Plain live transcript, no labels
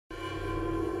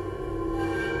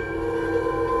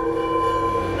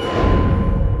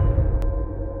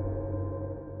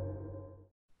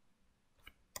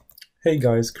Hey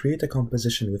guys, create a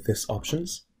composition with these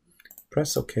options.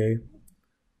 Press OK,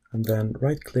 and then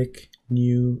right click,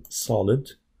 New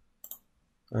Solid,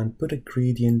 and put a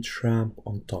gradient ramp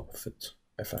on top of it,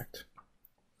 effect.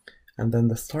 And then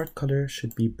the start color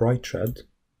should be bright red,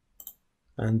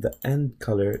 and the end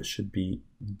color should be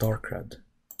dark red,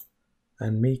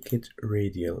 and make it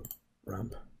radial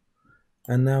ramp.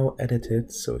 And now edit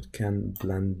it so it can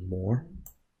blend more.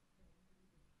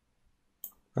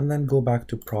 And then go back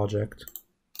to project,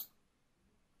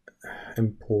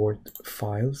 import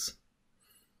files,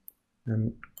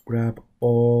 and grab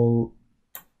all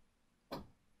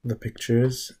the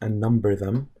pictures and number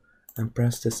them, and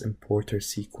press this importer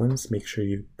sequence. Make sure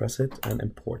you press it and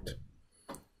import.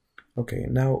 Okay,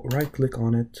 now right click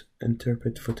on it,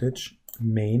 interpret footage,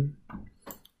 main.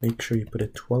 Make sure you put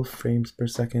it 12 frames per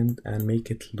second and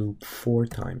make it loop 4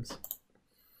 times.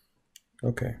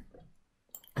 Okay,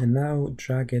 and now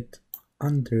drag it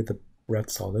under the red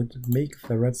solid, make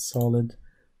the red solid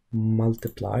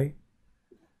multiply,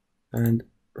 and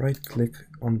right click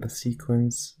on the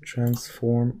sequence,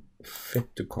 transform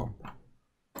fit to comp.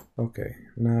 Okay,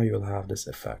 now you'll have this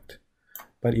effect,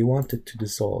 but you want it to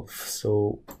dissolve,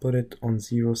 so put it on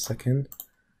 0 second,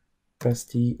 press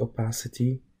the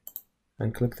opacity,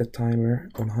 and click the timer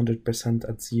on 100%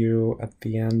 at 0 at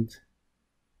the end,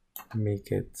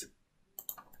 make it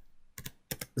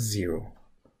 0.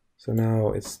 So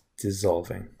now it's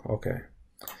dissolving. Okay.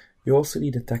 You also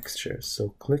need a texture,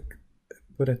 so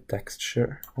put a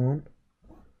texture on,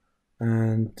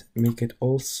 and make it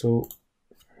also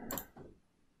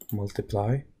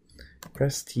multiply.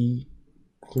 Press T,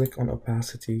 click on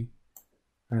opacity,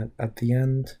 and at the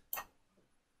end,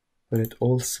 put it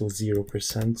also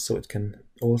 0% so it can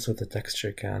also the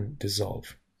texture can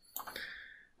dissolve.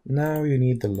 Now you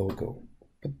need the logo.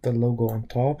 Put the logo on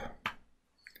top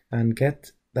and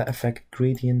get the effect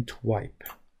gradient wipe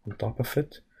on top of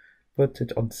it. Put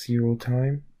it on 0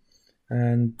 time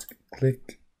and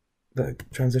click the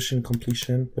transition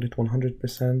completion, put it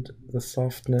 100%, the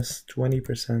softness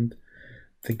 20%,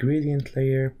 the gradient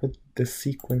layer, put the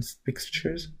sequenced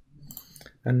pictures,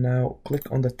 and now click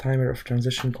on the timer of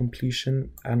transition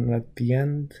completion, and at the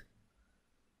end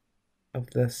of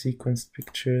the sequenced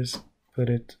pictures put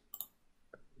it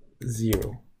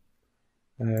 0.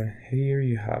 Here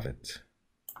you have it.